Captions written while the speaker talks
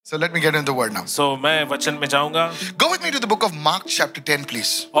So let me get into the word now. सो मैं वचन में जाऊंगा. Go with me to the book of Mark chapter 10,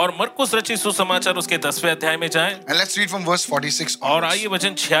 please. और मरकुस रचित सुसमाचार उसके 10वें अध्याय में जाएं. And let's read from verse 46 और onwards. आइए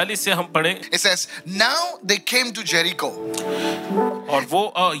वचन 46 से हम पढ़ें. It says, now they came to Jericho. और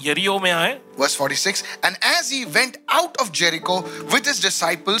वो यरीहो में आए. Verse 46, and as he went out of Jericho with his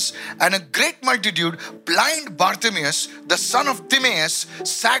disciples and a great multitude, blind Bartimaeus, the son of Timaeus,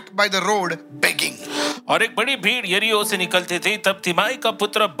 sat by the road begging. और एक बड़ी भीड़ यरीहो से निकलती थी. तब तिमाई का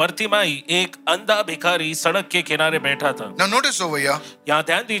पुत्र बर्तिमाई एक अंधा भिखारी सड़क के किनारे बैठा था. Now notice over here, यहाँ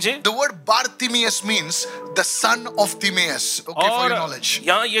ध्यान दीजिए. the word Bartimaeus means the son of Timaeus. Okay, for your knowledge.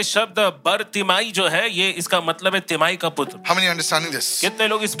 यहाँ ये शब्द बर्तिमाई जो है ये इसका मतलब है तिमाई का पुत्र. How many are understanding this? कितने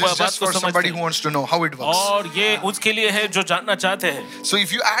लोग इस This is बात just को for somebody समझते who हैं? wants to know how it works. और ये उसके लिए है जो जानना चाहते हैं. So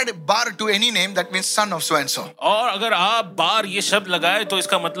if you add bar to any name, that means son of so and so. और अगर आप बार ये शब्द लगाए तो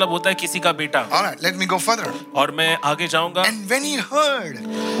इसका मतलब होता है किसी का बेटा. All right, let me go further. और मैं आगे जाऊंगा. And when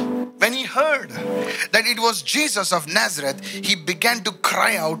he heard that it was Jesus of Nazareth, he began to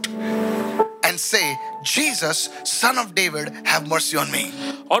cry out and say, Jesus, son of David, have mercy on me.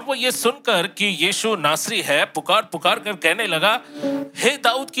 और वो ये सुनकर कि यीशु नासरी है पुकार पुकार कर कहने लगा, हे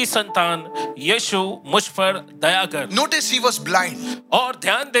दाऊद की संतान यीशु मुझ पर दया कर. Notice he was blind, और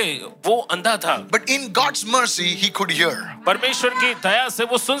ध्यान दे वो अंधा था. but in God's mercy he could hear. परमेश्वर की दया से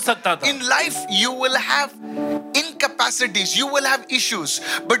वो सुन सकता था. In life you will have incapacities, you will have issues,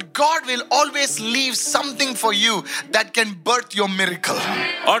 but God will always leave something for you that can birth your miracle.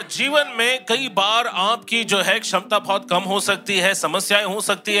 और जीवन में कई बार आपकी जो है क्षमता बहुत कम हो सकती है, समस्याएं हो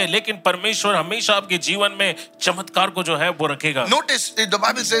सकती है, लेकिन परमेश्वर हमेशा आपके जीवन में चमत्कार को जो है वो रखेगा. Notice the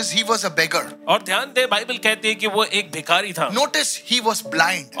Bible says he was a beggar. और ध्यान दे बाइबल कहती है कि वो एक भिखारी था. Notice he was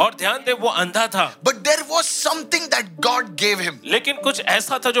blind. और ध्यान दे वो अंधा था. But there was something that God gave him. लेकिन कुछ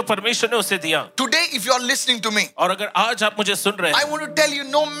ऐसा था जो परमेश्वर ने उसे दिया. Today if you are listening to me, और अगर आज आप मुझे सुन रहे I हैं, want to tell you,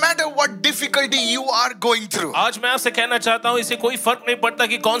 no matter what difficulty you are going through, आज मैं आपसे कहना चाहता हूँ इससे कोई फर्क नहीं पड़ता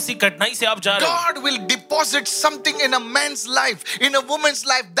कि कौन सी कठिनाई से आप जा रहे हैं. God will deposit something in a man's life, in a woman's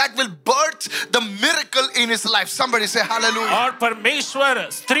life, that will birth the miracle in his life. Somebody say hallelujah. और परमेश्वर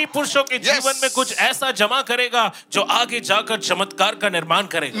स्त्री पुरुषों के Yes. जीवन में कुछ ऐसा जमा करेगा जो आगे जाकर चमत्कार का निर्माण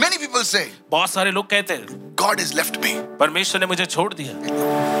करेगा. Many people say, बहुत सारे लोग कहते हैं God has left me. परमेश्वर ने मुझे छोड़ दिया.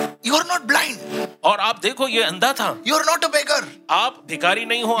 You are not blind. और आप देखो ये अंधा था. You are not a beggar. आप भिखारी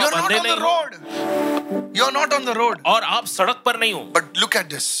नहीं हो, You आप are not अंधे on नहीं the हो, road. You are not on the road. और आप सड़क पर नहीं हो. But look at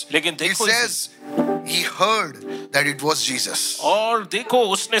this. लेकिन It देखो इसे. says he heard that it was Jesus. और देखो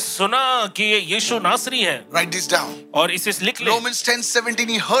उसने सुना कि ये यीशु नासरी है. Write this down. और इसे लिख ले. Romans 10:17,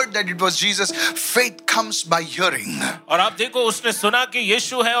 he heard that it was Jesus. Faith comes by hearing. और आप देखो उसने सुना कि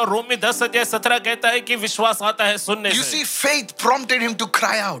यीशु है. और रोम में 10:17 कहता है कि विश्वास आता है सुनने You से. see, faith prompted him to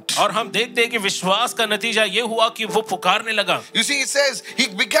cry out. और हम देखते हैं कि विश्वास का नतीजा ये हुआ कि वो पुकारने लगा. You see, it says he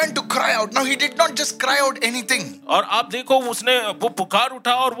began to cry out. Now he did not just cry out anything. और आप देखो उसने वो पुकार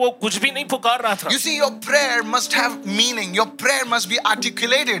उठा और वो कुछ भी नहीं पुकार रहा था. You see, your prayer must have meaning. Your prayer must be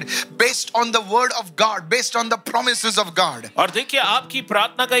articulated based on the word of God, based on the promises of God. और देखिए आपकी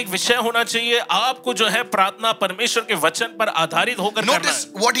प्रार्थना का एक विषय होना चाहिए. आपको जो है प्रार्थना परमेश्वर के वचन पर आधारित होकर करना Notice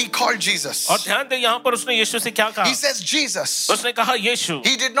है. what he called Jesus. और ध्यान दे यहाँ पर उसने यीशु से क्या कहा. He says Jesus. उसने कहा यीशु.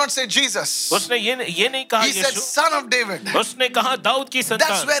 He did not say Jesus. उसने ये नहीं कहा He said Yeshu. son of David. उसने कहा दाऊद की That's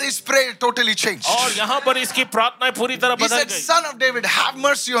संतान. where his prayer totally changed. और यहाँ पर इसकी प्रार्थनाएं पूरी तरह He बदल said गई. son of David, have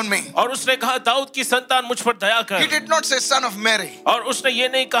mercy on me. और उसने कहा दाऊद की संतान मुझ पर दया He कर. did not say son of Mary. और उसने ये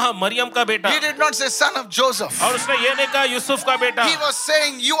नहीं कहा मरियम का बेटा. He did not say son of Joseph. और उसने ये नहीं कहा यूसुफ का बेटा. He was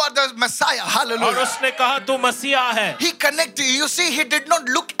saying you are the Messiah. और Hallelujah. उसने कहा तू मसीहा है. He connected. You see, he did not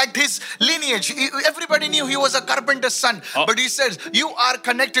look at his lineage. Everybody knew he was a carpenter's son. But he says, you are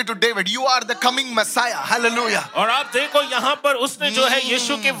connected to David. You are the coming Messiah. Hallelujah. और आप देखो यहाँ पर उसने जो है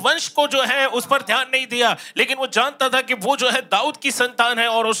यीशु के वंश को जो है उस पर ध्यान नहीं दिया. लेकिन वो जानता था कि वो जो है दाऊद की संतान है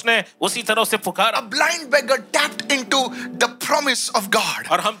और उसने उसी तरह से पुकारा. A blind beggar tapped into the promise of God.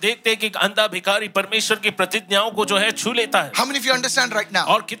 और हम देखते हैं कि एक अंधा भिखारी परमेश्वर की प्रतिज्ञाओं को जो है छू लेता है. How many of you understand right now?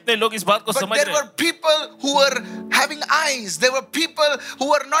 और कितने लोग इस बात को But समझ there रहे were हैं. people who were having eyes. There were people who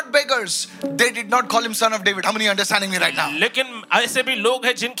were not beggars. They did not call him son of David. How many are understanding me right now? लेकिन ऐसे भी लोग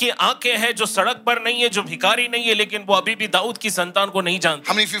हैं जिनकी आंखें हैं जो सड़क पर नहीं है, जो भिखारी नहीं है, लेकिन वो अभी भी दाऊद की संतान को नहीं जानते.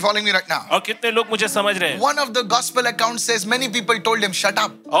 How many of you following me right now? और कितने लोग मुझे समझ रहे हैं. One of the gospel accounts says many people told him, shut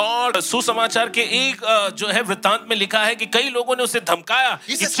up. और सुसमाचार के एक जो है वृत्तांत में लिखा है कि कई लोगों ने उसे धमकाया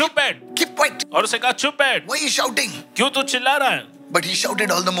He कि says, चुप बैठ. keep quiet. और उसे कहा चुप बैठ. Why are you shouting? क्यों तू चिल्ला रहा है. But he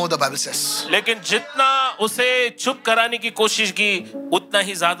shouted all the more, the Bible says. लेकिन जितना उसे चुप कराने की कोशिश की उतना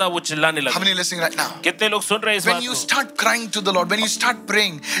ही ज्यादा वो चिल्लाने How लगा। many listening right now? कितने लोग सुन रहे हैं इस When बात you को? start crying to the Lord, when you start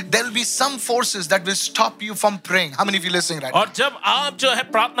praying, there will be some forces that will stop you from praying. How many of you listening right now? और जब आप जो है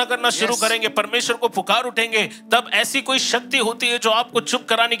प्रार्थना करना शुरू Yes. करेंगे, परमेश्वर को पुकार उठेंगे, तब ऐसी कोई शक्ति होती है जो आपको चुप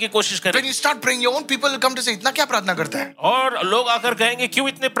कराने की कोशिश When करेगी। you start praying, your own people will come to say, इतना क्या प्रार्थना करता है? और लोग आकर कहेंगे क्यों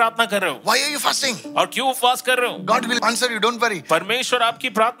इतने प्रार्थना कर रहे हो Why are you fasting? और क्यों उपवास कर रहे हो? God will answer you, don't worry. परमेश्वर आपकी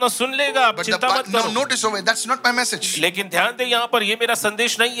प्रार्थना सुन लेगा, आप But चिंता मत no, करो। notice over, that's not my message. लेकिन ध्यान दे, यहाँ पर ये मेरा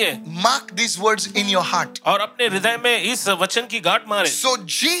संदेश नहीं है। Mark these words in your heart. और अपने हृदय में इस वचन की गांठ मारे। So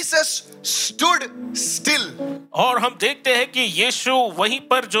Jesus stood still. और हम देखते हैं कि यीशु वहीं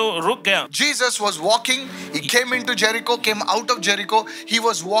पर जो रुक गया। Jesus was walking. He came into Jericho, came out of Jericho. He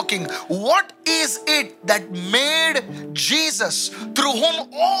was walking. What is it that made Jesus, through whom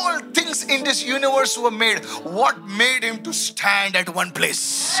all things in this universe were made, what made him to stand at one place?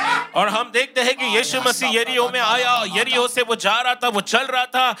 और हम देखते हैं कि यीशु मसीह यरीहो में आया, यरीहो से वो जा रहा था, वो चल रहा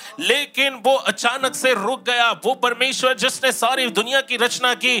था, लेकिन वो अचानक से रुक गया। वो परमेश्वर जिसने सारी दुनिया की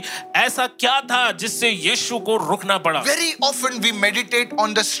रचना की, ऐसा क्या था जिससे यीशु को रुकना पड़ा? Very often we meditate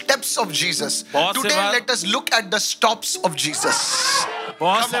on the steps of Jesus. Today let us look at the stops of Jesus.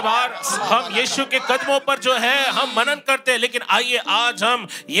 बहुत से बार हम यीशु के कदमों पर जो है हम मनन करते हैं, लेकिन आइए आज हम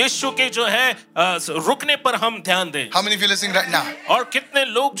यीशु के जो है रुकने पर हम ध्यान दें। How many of you listening right now? और कितने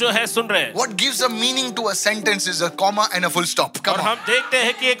लोग जो है सुन रहे हैं? What gives a meaning to a sentence is a comma and a full stop. Come और on. हम देखते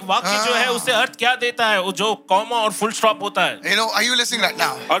हैं कि एक वाक्य जो है उसे अर्थ क्या देता है, वो जो कॉमा और फुल स्टॉप होता है। You know, are you listening right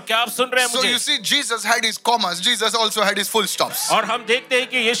now? और क्या आप सुन रहे हैं So मुझे? you see, Jesus had his commas. Jesus also had his full stops. और हम देखते हैं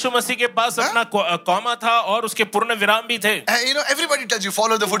कि यीशु मसीह के पास अपना कॉमा था और उसके पूर्ण विराम भी थे। You know, everybody tells you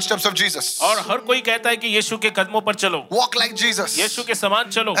follow the footsteps of Jesus. और हर कोई कहता है कि यीशु के कदमों पर चलो, Walk like Jesus. यीशु के समान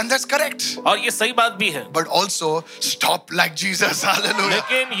चलो, And that's correct. और ये सही बात भी है। But also stop like Jesus. Hallelujah.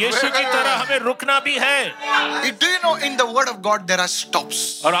 लेकिन यीशु की तरह हमें रुकना भी है। Do you know in the word of God there are stops?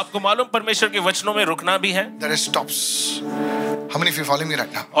 और आपको मालूम परमेश्वर के वचनों में रुकना भी है। There are stops. How many of you following me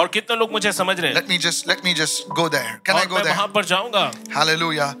right now? और कितने लोग मुझे समझ रहे हैं? Let me just go there. Can I और go मैं there? वहां पर जाऊंगा।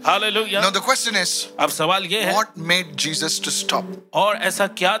 Hallelujah. Hallelujah. Now the question is, अब सवाल ये है, what made Jesus to stop? और ऐसा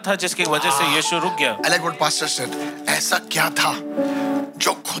क्या था जिसकी वजह से यीशु रुक गया? I like what pastor said. ऐसा क्या था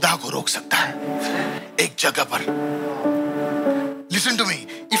जो खुदा को रोक सकता है एक जगह पर? Listen to me.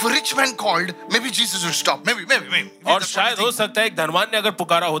 If a rich man called, maybe Jesus would stop. Maybe. और शायद हो सकता है एक धनवान ने अगर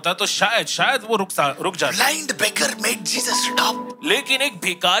पुकारा होता तो शायद वो रुक जाता। Blind beggar made Jesus stop. लेकिन एक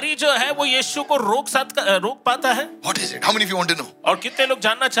भिखारी जो है वो यीशु को रोक पाता है? What is it? How many of you want to know? और कितने लोग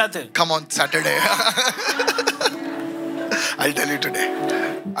जानना चाहते हैं? Come on Saturday. I'll tell you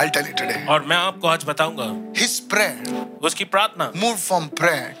today. और मैं आपको आज बताऊंगा। His prayer उसकी प्रार्थना moved from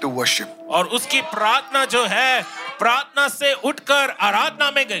prayer to worship. और उसकी प्रार्थना जो है प्रार्थना से उठकर आराधना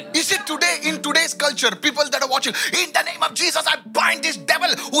में गई। You see, in today's culture, people that are watching, in the name of Jesus, I bind this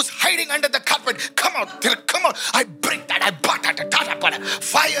devil who's hiding under the carpet. Come out. I break that. I bat that.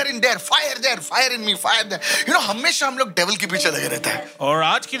 Fire in there, fire there, fire in me, fire there. You know, हमेशा हम लोग devil के पीछे लगे रहते हैं. और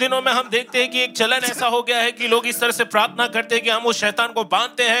आज के दिनों में हम देखते हैं कि एक चलन ऐसा हो गया है कि लोग इस तरह से प्रार्थना करते हैं कि हम उस शैतान को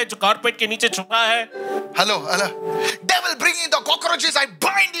बांधते हैं जो कारपेट के नीचे छुपा है। Hello. Devil bringing the cockroaches, I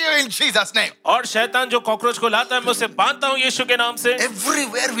bind you in Jesus' name. और शैतान जो कॉकरोच को लाता है मैं उसे बांधता हूँ यीशु के नाम से।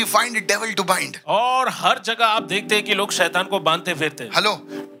 Everywhere we find a devil to bind. और हर जगह आप देखते हैं कि लोग शैतान को बांधते फिरते हैं। Hello.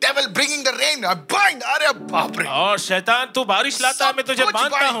 Devil bringing the rain, I bind. अरे बाप रे. और शैतान तू बारिश लाता है मैं तुझे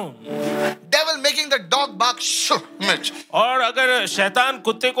बांधता हूँ। Devil making the dog bark. Mitch. और अगर शैतान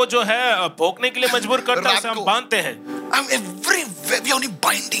कुत्ते को जो है भौंकने के लिए मजबूर करता है उसे हम बांधते हैं। I'm everywhere we only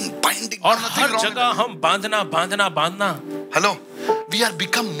binding. और हर जगह हम बांधना। Hello. We are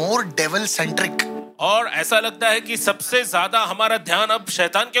become more devil centric. और ऐसा लगता है कि सबसे ज्यादा हमारा ध्यान अब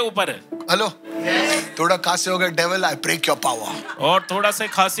शैतान के ऊपर है। हेलो, थोड़ा खांसी हो गया, devil I break your power. और थोड़ा सा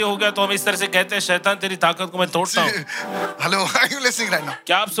खांसी हो गया तो हम इस तरह से कहते हैं शैतान तेरी ताकत को मैं तोड़ता हूँ। Hello, are you listening right now?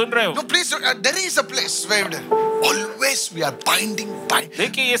 क्या आप सुन रहे हो? No please, there is a place where always we are binding.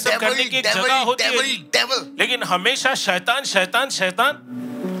 देखिए ये सब करने की एक जगह होती है, लेकिन हमेशा शैतान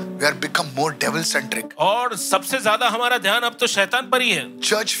We are become more devil centric. और सबसे ज्यादा हमारा ध्यान अब तो शैतान पर ही है।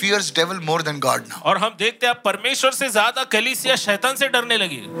 Church fears devil more than God now. और हम देखते हैं परमेश्वर से ज्यादा कलीसिया शैतान से डरने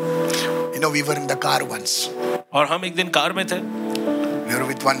लगी। You know, we were in the car once. और हम एक दिन कार में थे। We were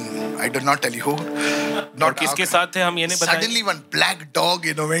with one, I did not tell you who. और किसके साथ थे हम ये नहीं बताएं। Suddenly one black dog,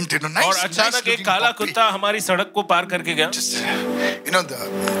 you know, went, you know, nice. और अचानक एक काला कुत्ता हमारी सड़क को पार करके गया। Just, you know,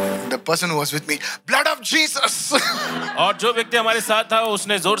 the person who was with me, blood of Jesus. और जो व्यक्ति हमारे साथ था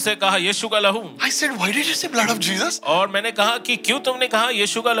उसने जोर से कहा यीशु का लहू। I said, why did you say blood of Jesus? और मैंने कहा कि क्यों तुमने कहा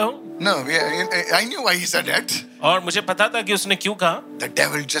यीशु का लहू? No, I knew why he said that. और मुझे पता था कि उसने क्यों कहा। The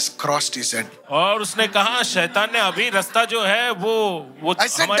devil just crossed his head. और उसने कहा शैतान ने अभी रास्ता जो है वो I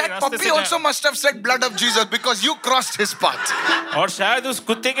said हमारे that रास्ते puppy से also गया। must have said blood of Jesus because you crossed his path. और शायद उस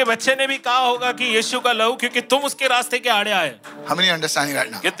कुत्ते के बच्चे ने भी कहा होगा कि यीशु का लहू क्योंकि तुम उसके रास्ते के आड़े आए। How many are understanding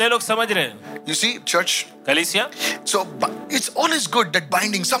right now? कितने लोग समझ रहे हैं? You see, church. कलीसिया, So it's always good that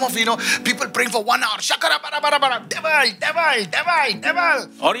binding. Some of people praying for 1 hour. Shakara bara bara bara. Devil, devil, devil, devil.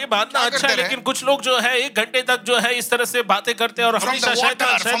 और ये बात ना अच्छा है, लेकिन कुछ लोग जो है 1 घंटे तक जो है इस तरह से बातें करते हैं और From हमेशा the water,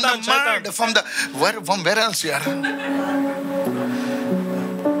 शैतान from the शैतान शैतान। mud, from where else यार?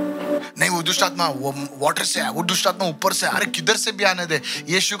 नहीं वो दुष्ट आत्मा वो वाटर से है, वो दुष्ट आत्मा ऊपर से, अरे किधर से भी आने दे,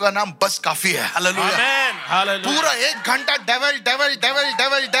 यीशु का नाम बस काफी है। हालेलुया। Amen, hallelujah. पूरा 1 घंटा devil, devil, devil,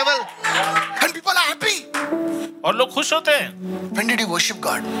 devil, devil, and people are happy. और लोग खुश होते हैं। When did you worship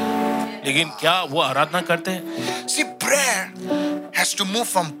God? लेकिन क्या वो आराधना करते हैं? See, prayer has to move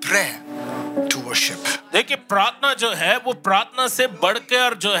from prayer to worship. देखिए प्रार्थना जो है वो प्रार्थना से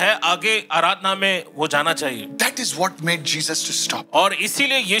बढ़कर जो है आगे आराधना में वो जाना चाहिए। That is what made Jesus to stop. और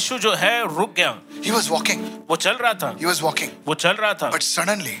इसीलिए यीशु जो है रुक गया। He was walking. वो चल रहा था। He was walking. वो चल रहा था। But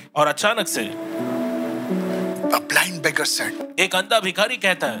suddenly, और अचानक से a blind beggar said, एक अंधा भिखारी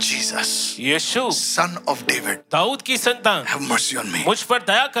कहता है, Jesus, Yeshu, son of David, Dawood की संतान, have mercy on me. मुझ पर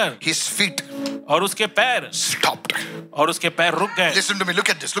दया कर। His feet और उसके पैर stopped. और उसके पैर रुक गए। Listen to me. Look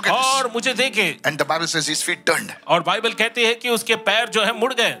at this. Look at और this. मुझे देखे। And the Bible says his feet turned. और बाइबल कहती है कि उसके पैर जो है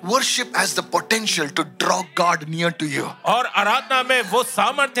मुड़ गए। Worship has the potential to draw God near to you. और आराधना में वो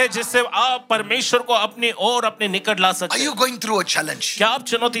सामर्थ्य है जिससे आप परमेश्वर को अपनी ओर अपने निकट ला Are सकते you हैं। going through a challenge? क्या आप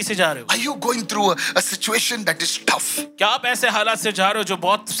चुनौती से जा रहे हो? Are you going through a situation that is tough? क्या आप ऐसे हालात से जा रहे हो जो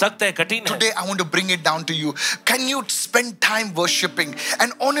बहुत सख्त है, कठिन है? Today I want to bring it down to you. Can you spend time worshiping?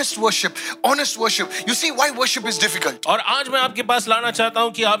 And honest worship. Honest worship. You see why worship is difficult? और आज मैं आपके पास लाना चाहता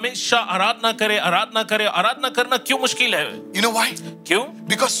हूं कि हमेशा आराधना करें, आराधना करें। आराधना करना क्यों मुश्किल है? You know why? क्यों?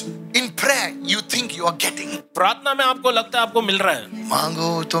 Because in prayer you think you are getting. प्रार्थना में आपको लगता है आपको मिल रहा है।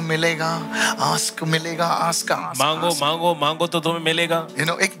 मांगो तो मिलेगा, ask मिलेगा, ask. मांगो मांगो मांगो तो तुम्हें मिलेगा। You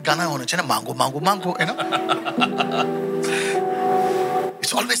know, एक गाना होना चाहिए ना, मांगो मांगो मांगो, you know.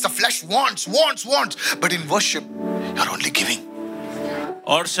 It's always the flesh wants. But in worship, you're only giving.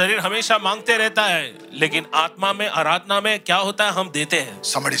 और शरीर हमेशा मांगते रहता है, लेकिन आत्मा में आराधना में क्या होता है? हम देते हैं।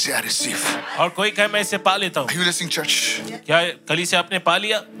 Somebody say, I receive. और कोई कहे मैं इसे पा लेता Are हूँ। you listening, church? क्या कली से आपने पा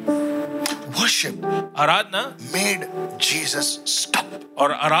लिया? Worship आराधना made Jesus stop.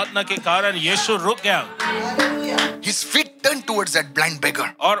 और आराधना के कारण यीशु रुक गया। His feet turned towards that blind beggar.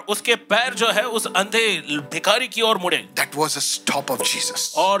 और उसके पैर जो है उस अंधे भिखारी की ओर मुड़े। That was a stop of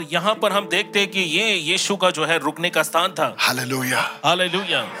Jesus. और यहाँ पर हम देखते हैं कि ये यीशु का जो है रुकने का स्थान था। Hallelujah.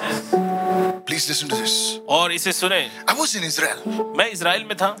 Hallelujah. Please listen to this. और इसे सुने। I was in Israel मैं इजराइल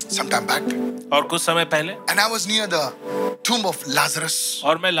में था some time back, और कुछ समय पहले, and I was near the tomb of Lazarus.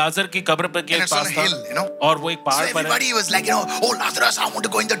 और मैं लाजर की कब्र पर के And it's on pass a था। hill, you know. और वो एक So पहाड़ पर है। everybody was like, you know, oh Lazarus, I want to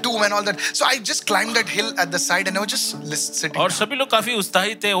go in the tomb and all that. So I just climbed that hill at the side and I was just sitting. और सभी लोग काफी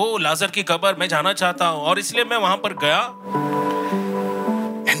उत्साहित थे, वो लाजर की कब्र मैं जाना चाहता हूँ, और इसलिए मैं वहां पर गया।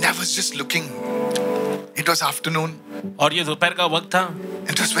 And I was just looking. It was afternoon. और ये दोपहर का वक्त था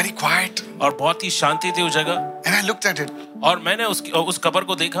It was very quiet. और बहुत ही शांति थी उस जगह। And I looked at it. और मैंने उस कब्र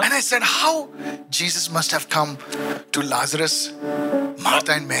को देखा। And I said, how Jesus must have come to Lazarus,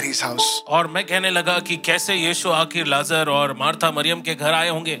 Martha and Mary's house. और मैं कहने लगा कि कैसे यीशु आखिर लाजर और मार्था मरियम के घर आए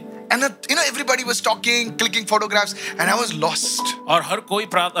होंगे। And you know, everybody was talking, clicking photographs, and I was lost. और हर कोई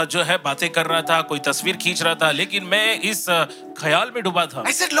जो है बातें कर रहा था, कोई तस्वीर खींच रहा था, लेकिन मैं इस ख्याल में डूबा था।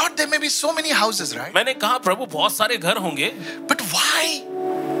 I said, Lord, there may be so many houses, right? मैंने कहा प्रभु बहुत सारे घर होंगे, But why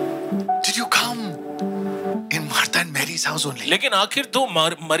did you come in Martha and Mary's house only? लेकिन आखिर तू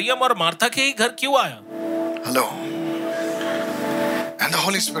मरियम और मार्था के ही घर क्यों आया? Hello. And the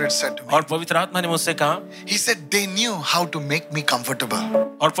Holy Spirit said to me, और पवित्र आत्मा ने मुझसे कहा, He said, they knew how to make me comfortable.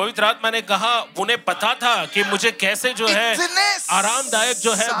 और पवित्र आत्मा ने कहा उन्हें पता था कि मुझे कैसे जो है इतने आरामदायक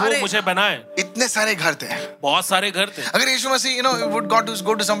जो है वो मुझे बनाए। इतने सारे घर थे। बहुत सारे घर थे। अगर यीशु मसीह, you know, would God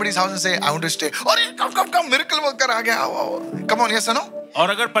go to somebody's house and say, I want to stay. और come, miracle worker आ गया. Come on, yes or no? और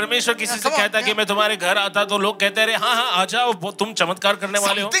अगर परमेश्वर किसी से कहता कि मैं तुम्हारे घर आता, तो लोग कहते रहे हाँ हाँ आ जाओ, तुम चमत्कार करने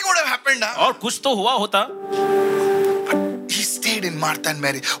वाले हो। Something would have happened. और कुछ तो हुआ होता। He stayed in Martha and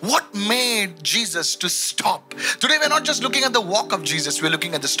Mary. What made Jesus to stop? Today we're not just looking at the walk of Jesus, we're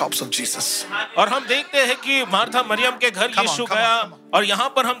looking at the stops of Jesus. और हम देखते हैं कि मार्था मरियम के घर यीशु गया, और यहाँ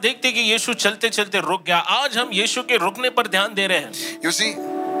पर हम देखते हैं कि यीशु चलते चलते रुक गया। आज हम यीशु के रुकने पर ध्यान दे रहे हैं। You see,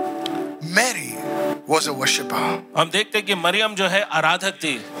 Mary was a worshipper. हम देखते हैं कि मरियम जो है आराधक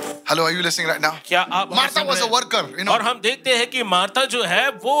थी। Hello, are you listening right now? क्या आप Martha was a worker, you know. और हम देखते हैं कि मार्था जो है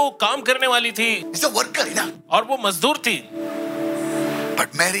वो काम करने वाली थी, He's a worker, you know. और वो मजदूर थी।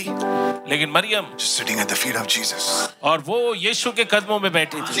 But Mary, लेकिन Maryam just sitting at the feet of Jesus. और वो यीशु के कदमों में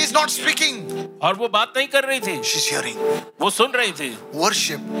बैठी थी She's not speaking. और वो बात नहीं कर रही थी, She's hearing. वो सुन रही थी.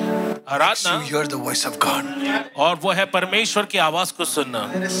 Worship makes Aradhana you hear the voice of God. और वो है परमेश्वर की आवाज को सुनना.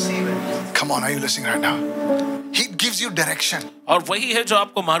 Come on, are you listening right now? He gives you direction. और वही है जो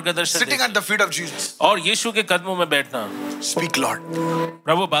आपको मार्गदर्शन Sitting देता at the feet of Jesus. है. और यीशु के कदमों में बैठना. Speak, Lord.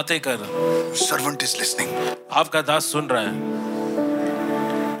 प्रभु बातें कर, Servant is listening. आपका दास सुन रहा है.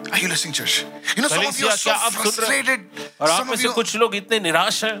 Are you listening, church? You know, some of you are so क्या आप सुन रहे हैं? frustrated. और आप Some में of से you, कुछ लोग इतने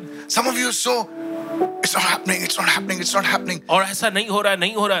निराश हैं. some of you are so, it's not happening, it's not happening, it's not happening. और ऐसा नहीं हो रहा है,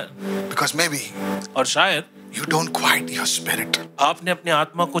 नहीं हो रहा है. Because maybe और शायद you don't quiet your spirit. आपने अपनी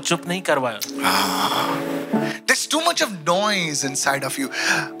आत्मा को चुप नहीं करवाया. There's too much of noise inside of you.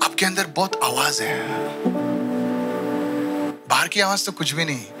 आपके अंदर बहुत आवाज है. बाहर की आवाज तो कुछ भी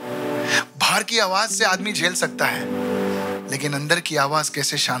नहीं. बाहर की आवाज से आदमी झेल सकता है, लेकिन अंदर की आवाज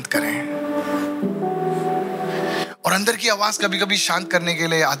कैसे शांत करें? और अंदर की आवाज कभी कभी शांत करने के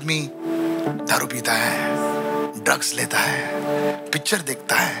लिए आदमी दारू पीता है, ड्रग्स लेता है, पिक्चर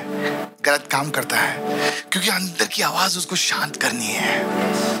देखता है, गलत काम करता है, क्योंकि अंदर की आवाज उसको शांत करनी है.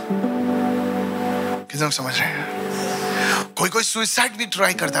 कितने लोग समझ रहे हैं? कोई कोई सुसाइड भी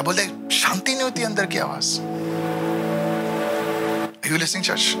ट्राई करता है, बोलते हैं शांति नहीं होती अंदर की आवाज. Are you listening,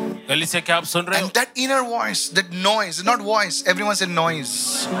 church? कलीसिया, क्या आप सुन रहे हो? And that inner voice, that noise, not voice, everyone said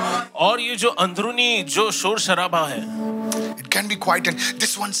noise. और ये जो अंदरूनी जो शोर शराबा है, It can be quiet and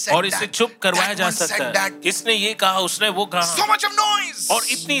this one said और इसे that. चुप करवाया That जा one said सकता that. है. इसने ये कहा, उसने वो कहा, So much of noise. और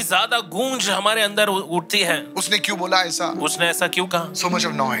इतनी ज्यादा गूंज हमारे अंदर उठती है. उसने क्यों बोला ऐसा? उसने ऐसा क्यों कहा? So much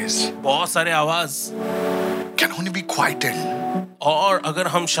of noise बहुत सारे आवाज. can only be quieted और अगर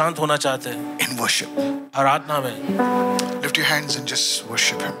हम शांत होना चाहते हैं in worship. आराधना में, Lift your hands and just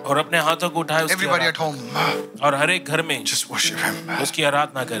worship Him. और अपने हाथों को उठाए उसकी Everybody at आराधना. home, और हर एक घर में just worship Him उसकी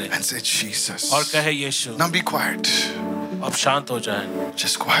आराधना करें and say Jesus. और कहे यीशु. Now be quiet. अब शांत हो जाए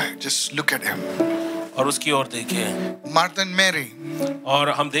Just quiet. Just look at Him. और उसकी ओर देखें. Martha and Mary. और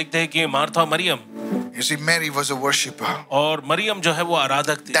हम देखते हैं कि मार्था और Maryam, You see, Mary was a worshipper. और मरियम जो है वो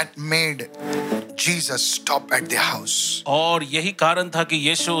आराधक थी. That made Jesus stop at their house. और यही कारण था कि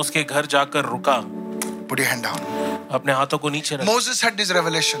यीशु उसके घर जाकर रुका. Put your hand down. अपने हाथों को नीचे रख. Moses had this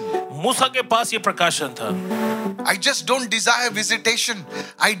revelation. मूसा के पास ये प्रकाशन था. I just don't desire visitation.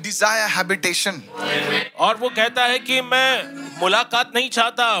 I desire habitation. और वो कहता है कि मैं मुलाकात नहीं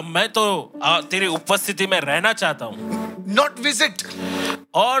चाहता, मैं तो तेरी उपस्थिति में रहना चाहता हूँ. Not visit.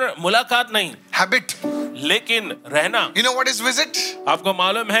 और मुलाकात नहीं, Habit. लेकिन रहना. You know what is visit? आपको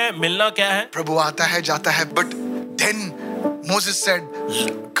मालूम है मिलना क्या है? प्रभु आता है जाता है. But then Moses said,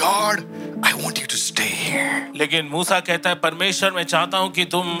 God, I want you to stay here. लेकिन मूसा कहता है, परमेश्वर मैं चाहता हूँ कि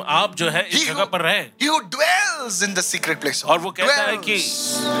तुम आप जो है इस जगह पर रहे. He who dwells in the secret place. और वो कहता है कि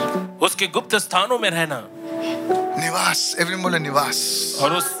उसके गुप्त स्थानों में रहना. निवास. Everyone बोले निवास.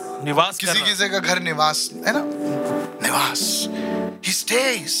 और उस निवास किसी करना. किसी का घर निवास है ना? निवास. He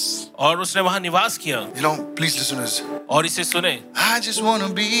stays. और उसने वहां निवास किया. You know, please listen to this. और इसे सुने. I just want to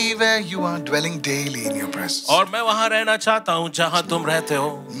be where you are, dwelling daily in your presence. और मैं वहां रहना चाहता हूँ जहां तुम रहते हो.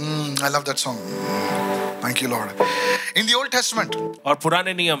 I love that song. Thank you, Lord. In the Old Testament, और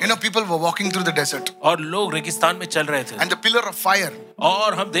पुराने नियम, you know, people were walking through the desert, और लोग रेगिस्तान में चल रहे थे. and the pillar of fire,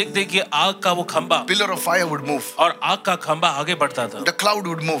 और हम देखते कि आग का वो खंबा, pillar of fire would move. और आग का खंबा आगे बढ़ता था. The cloud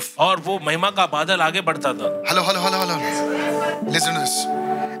would move. और वो महिमा का बादल आगे बढ़ता था. Hello, hello, hello, hello. Listen to this.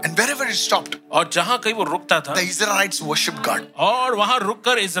 And wherever it stopped, और जहां कहीं वो रुकता था, the Israelites worship God. और वहां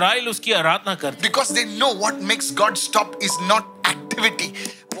रुककर इजराइल उसकी आराधना करते. Because they know what makes God stop is not activity.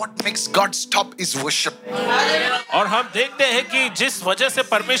 What makes God stop is worship. और हम देखते हैं कि जिस वजह से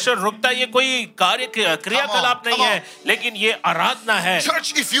परमेश्वर रुकता है, ये कोई क्रियाकलाप नहीं है, लेकिन ये आराधना है.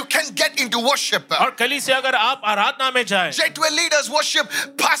 Church, if you can get into worship, और कलीसिया अगर आप आराधना में जाएं, J12 leaders worship,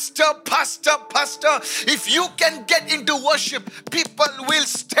 pastor. If you can get into worship, people will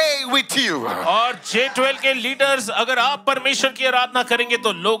stay with you. और J12 के लीडर्स, अगर आप परमेश्वर की आराधना करेंगे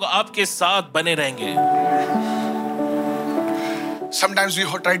तो लोग आपके साथ बने रहेंगे. Sometimes we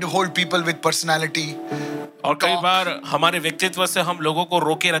try to hold people with personality, और कई बार हमारे व्यक्तित्व से हम लोगों को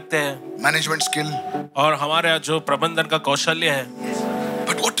रोके रखते हैं, management skill. और हमारा जो प्रबंधन का कौशल्य है.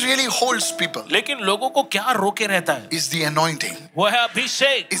 But what really holds people लेकिन लोगों को क्या रोके रहता है? is the anointing, वो है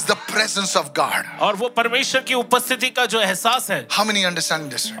अभिषेक, is the presence of God. और वो परमेश्वर की उपस्थिति का जो एहसास है. How many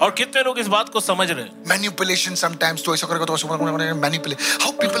understand this? और कितने लोग इस बात को समझ रहे हैं? Manipulation sometimes, तो ऐसा करेगा तो ऐसा करेगा, manipulate.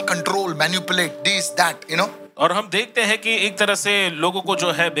 How people control, manipulate this, that, you know. और हम देखते हैं कि एक तरह से लोगों को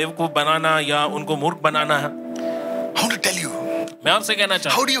जो है बेवकूफ बनाना या उनको मूर्ख बनाना है. I want to tell you, मैं आपसे कहना How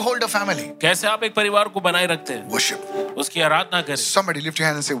चाहूँ do you hold a family? कैसे आप एक परिवार को बनाए रखते हैं, Worship. उसकी आराधना करें। Somebody lift your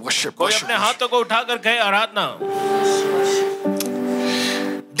hand and say worship. कोई Worship. अपने हाथों को उठाकर कहे आराधना।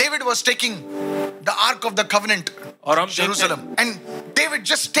 David was taking the Ark of the Covenant, और हम Jerusalem, and David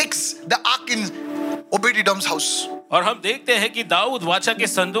just takes the Ark in Obed-Edom's house. और हम देखते हैं कि दाऊद वाचा के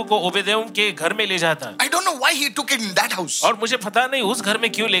संदूक को ओबेदेदोम के घर में ले जाता है। I don't know why he took it in that house. और मुझे पता नहीं उस घर में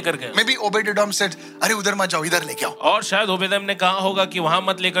क्यों लेकर गए। Maybe Obed-Edom said, "अरे उधर मत जाओ, इधर लेके आओ." और शायद ओबेदेदोम ने कहा होगा कि वहां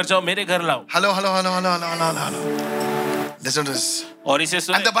मत लेकर जाओ, मेरे घर लाओ। Hello, hello, hello, hello, hello, hello, hello. Listen to this. और इसे And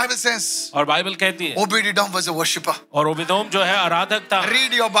सुने। the Bible says, और बाइबल कहती है Obed-Edom was a worshipper. और ओबेदेदोम जो है आराधक था।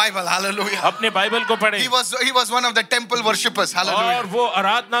 Read your Bible, hallelujah. अपने बाइबल को पढ़े। He was one of the temple worshippers, hallelujah. और वो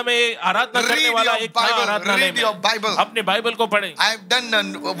आराधना में आराधना करने Read वाला your एक था Bible, आराधनालय read your में। Bible. अपने बाइबल को पढ़े। I have done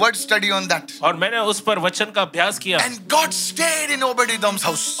a word study on that. और मैंने उस पर वचन का अभ्यास किया। And God stayed in Obed-Edom's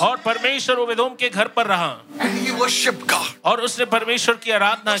house. और परमेश्वर ओबेदेदोम के घर पर रहा। And he worshipped God. और उसने परमेश्वर की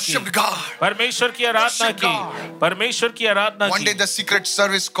आराधना की। Worshipped God. परमेश्वर की आराधना Worship की। God. परमेश्वर की आराधना One day की। the secret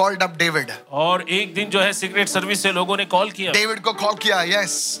service called up David. और एक दिन जो है सीक्रेट सर्विस से लोगों ने कॉल किया। David को call किया,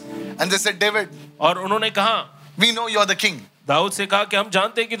 yes. And they said, David, और उन्होंने कहा we know you're the king. Dawood से कहा कि हम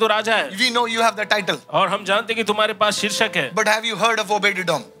जानते हैं कि तू राजा है We know you have the title. और हम जानते हैं कि तुम्हारे पास शीर्षक है। But have you heard of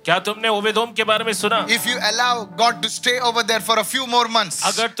Obed-Edom? क्या तुमने ओबेदेदोम के बारे में सुना? If you allow God to stay over there for a few more months,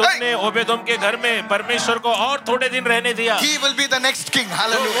 अगर तुमने ओबेदेदोम के घर में परमेश्वर को और थोड़े दिन रहने दिया he will be the next king. तो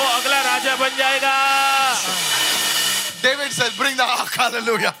Hallelujah. वो अगला राजा बन जाएगा। David says, bring the ark.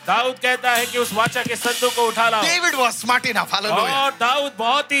 Hallelujah. Dawood कहता है कि उस वाचा के संदूक को उठा लाओ। David was smart enough. Hallelujah. और दाऊद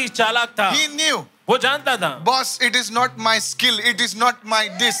बहुत ही चालाक था। He knew, वो जानता था boss, it is not my skill, it is not my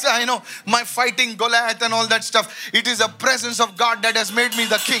this, I know, my fighting Goliath and all that stuff. It is the presence of God that has made me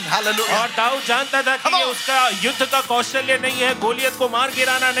the king. Hallelujah. और दाऊद जानता था कि Come on. ये उसका युद्ध का कौशल्य नहीं है, गोलियत को मार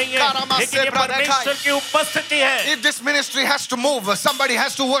गिराना नहीं है, लेकिन ये परमेश्वर की उपस्थिति है। If this ministry has to move, somebody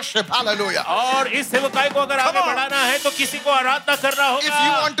has to worship. Hallelujah. और इस सेवकाई को अगर आगे Come on. बढ़ाना है तो किसी को आराधना करना If you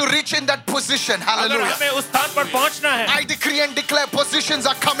होगा। want to reach in that position, अगर hallelujah, हमें उस स्थान पर पहुंचना है, I decree and declare positions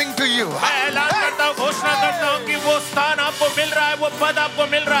are coming to you. मैं ऐलान करता हूँ, घोषणा करता हूँ कि वो स्थान आपको मिल रहा है, वो पद आपको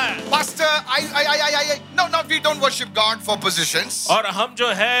मिल रहा है। Pastor, no, we don't worship God for positions. और हम जो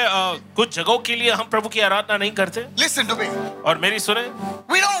है कुछ जगहों के लिए हम प्रभु की आराधना नहीं करते। Listen to me. और मेरी सुने,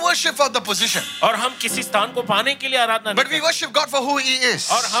 We don't worship for the position, और हम किसी स्थान को पाने के लिए आराधना नहीं but we करते। worship God for who He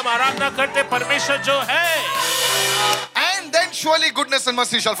is. और हम आराधना करते परमेश्वर जो है, And then surely goodness and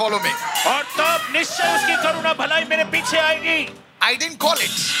mercy shall follow me. और तब निश्चय उसकी करुणा भलाई मेरे पीछे आएगी। I didn't call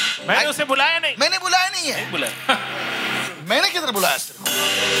it. मैंने उसे बुलाया नहीं। मैंने बुलाया नहीं है। बुलाया। मैंने किधर बुलाया तेरे को?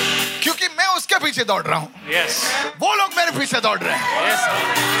 क्योंकि मैं उसके पीछे दौड़ रहा हूँ। Yes. वो लोग मेरे पीछे दौड़ रहे हैं। Yes.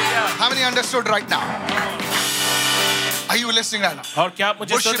 How many understood right now? Are you listening right now? और क्या आप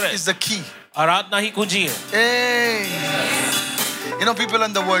मुझे सुन Worship रहे is हैं? the key. आराधना ही कुंजी है। Hey. You know, people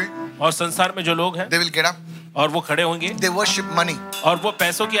in the world, और संसार में जो लोग हैं they will get up, और वो खड़े होंगे they worship money. और वो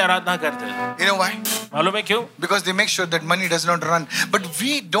पैसों की आराधना करते हैं। You know why? मालूम है क्यों? Because they make sure that money does not run. But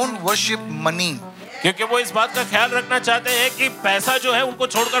we don't worship money. क्योंकि वो इस बात का ख्याल रखना चाहते हैं कि पैसा जो है उनको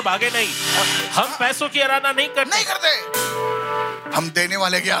छोड़कर भागे नहीं। हम पैसों की आराधना नहीं करते। नहीं करते। हम देने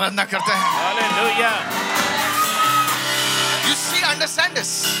वाले की आराधना करते हैं। Hallelujah. You see, understand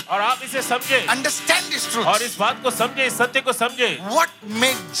this. और आप इसे समझे Understand this truth. और इस बात को समझे, इस सत्य को समझे। What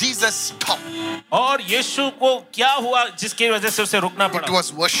made Jesus stop? और यीशु को क्या हुआ जिसकी वजह से उसे रुकना It पड़ा?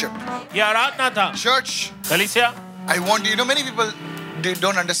 was worship. ये आराधना था। Church, कलीसिया, I want you know, many people they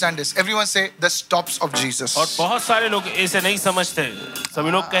don't understand this. Everyone say the stops of Jesus. और बहुत सारे लोग इसे नहीं समझते।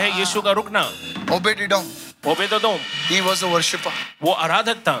 सभी लोग कहे यीशु का रुकना। Obed-Edom, ओबेदेदोम, he was a worshipper. वो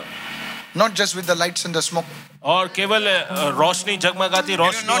आराधक था। Not just with the lights and the smoke. और केवल रोशनी, जगमगाती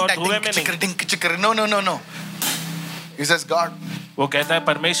रोशनी Not और that धुएं में dink, नहीं। dink, chikr. No. He says, God, वो कहता है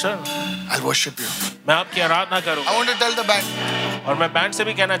परमेश्वर, I'll worship you. मैं आपकी आराधना I करूंगा। want to tell the band, और मैं बैंड से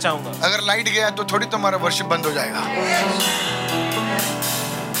भी कहना चाहूंगा, अगर लाइट गया तो थोड़ी तुम्हारा वर्शिप बंद हो जाएगा।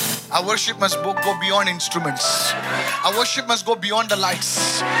 Our worship must go beyond instruments. Our worship must go beyond the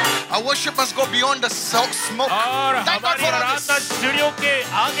lights. Our worship must go beyond the smoke. और Thank God हमारी for all आराधना this. सीढ़ियों के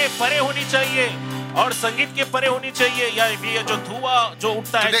आगे परे होनी चाहिए और संगीत के परे होनी चाहिए, या ये जो धुआं जो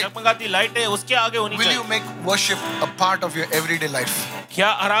उठता है, Today, जगमगाती लाइटें उसके आगे होनी Will you चाहिए। make worship a part of your everyday life? क्या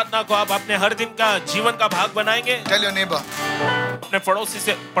आराधना को आप अपने हर दिन का जीवन का भाग बनाएंगे? Tell your neighbor. अपने पड़ोसी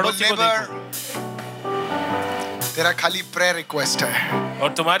को Neighbor, देखो, तेरा खाली prayer request है। और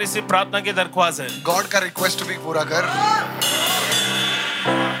तुम्हारी सिर्फ प्रार्थना की दरख्वास्त है। God का request भी पूरा कर।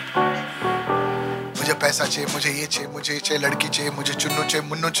 मुझे पैसा चाहिए, मुझे ये चाहिए, मुझे ये चाहिए, लड़की चाहिए, मुझे चुन्नू चाहिए,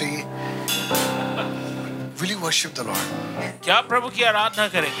 मुन्नू चाहिए। Will you worship the Lord? क्या प्रभु की आराधना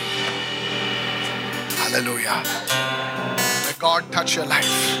करेंगे? Hallelujah. May God touch your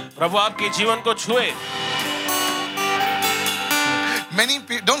life. प्रभु आपके जीवन को छुए। Many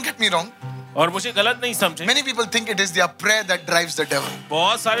people, don't get me wrong, और मुझे गलत नहीं समझे, many people think it is their prayer that drives the devil.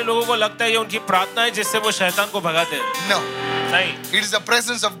 बहुत सारे लोगों को लगता है ये उनकी प्रार्थना है जिससे वो शैतान को भगाते हैं। No, नहीं, it is the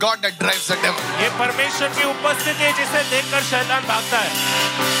presence of God that drives the devil. ये परमेश्वर की उपस्थिति है जिसे देखकर शैतान भागता है।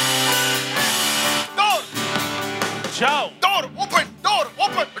 Door, जाओ, door, open, door,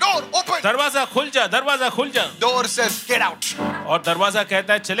 open, door, open. दरवाजा खुल जा, दरवाजा खुल जा। Door says, get out. और दरवाजा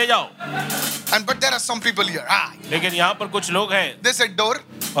कहता है चले जाओ। But there are some people here. लेकिन यहाँ पर कुछ लोग हैं, They said, door,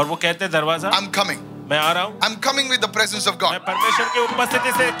 और वो कहते हैं दरवाजा, I'm coming. मैं आ रहा हूँ, I'm coming with the presence of मैं God. परमेश्वर की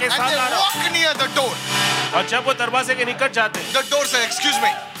उपस्थिति से के And साथ they आ रहा हूँ। walk near the door. और जब वो दरवाजे के निकट जाते हैं, The door says, excuse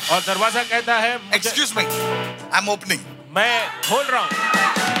me, और दरवाजा कहता है excuse me, I'm opening. मैं खोल रहा हूँ।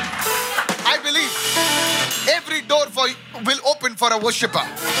 I believe every door will open for a worshipper.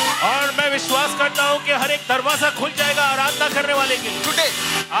 और मैं विश्वास करता हूँ कि हर एक दरवाजा खुल जाएगा आराधना करने वाले के लिए। Today,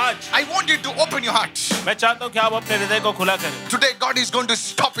 आज I want you to open your hearts. मैं चाहता हूँ कि आप अपने हृदय को खुला करें। Today, God is going to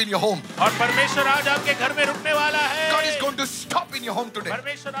stop in your home. और परमेश्वर आज आपके घर में रुकने वाला है। God is going to stop in your home today.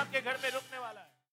 परमेश्वर आपके घर में रुकने वाला है।